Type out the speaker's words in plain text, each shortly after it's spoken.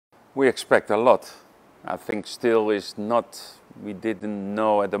We expect a lot. I think still is not, we didn't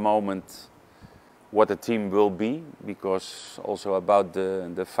know at the moment what the team will be, because also about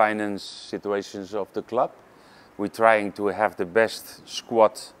the finance situations of the club. We're trying to have the best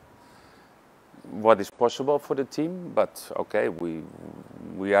squad what is possible for the team, but okay,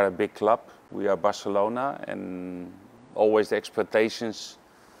 we are a big club, we are Barcelona, and always the expectations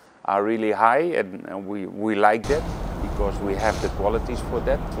are really high, and we like that because we have the qualities for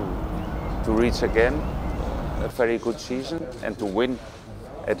that to reach again a very good season and to win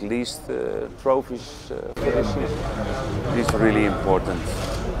at least trophies for this season. This is really important.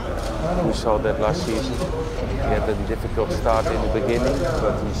 We saw that last season. He had a difficult start in the beginning,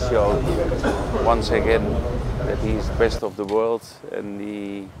 but he showed once again that he is best of the world, and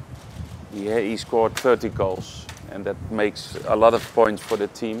he scored 30 goals, and that makes a lot of points for the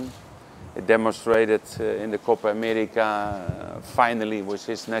team. It demonstrated in the Copa America finally with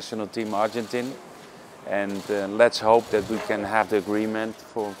his national team Argentina, and let's hope that we can have the agreement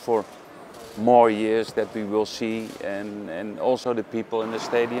for more years that we will see, and also the people in the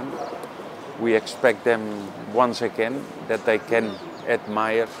stadium. We expect them once again that they can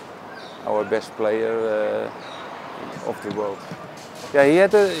admire our best player of the world. Yeah,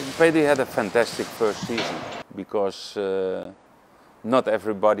 Pedri had a fantastic first season because not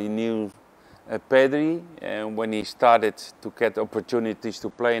everybody knew Pedri, and when he started to get opportunities to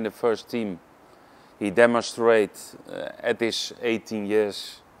play in the first team, he demonstrated at his 18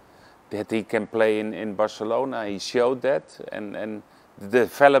 years that he can play in Barcelona. He showed that, and the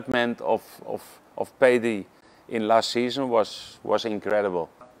development of Pedri in last season was incredible.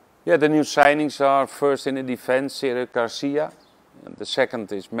 Yeah, the new signings are first in the defense, Eric Garcia, and the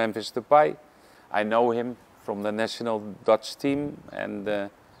second is Memphis Depay. I know him from the national Dutch team, and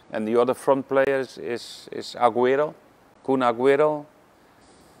the other front players is Agüero, Kun Agüero.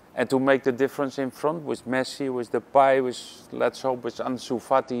 And to make the difference in front with Messi, with Depay, let's hope with Ansu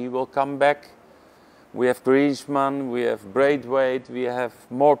Fati, he will come back. We have Griezmann, we have Braithwaite, we have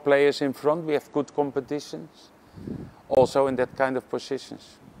more players in front, we have good competitions. Also in that kind of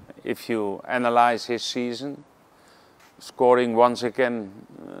positions. If you analyze his season, scoring once again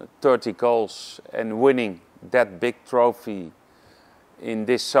 30 goals and winning that big trophy in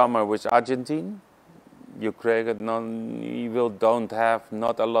this summer with Argentina, you don't have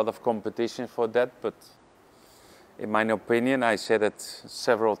not a lot of competition for that, but in my opinion, I said it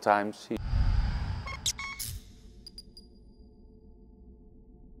several times.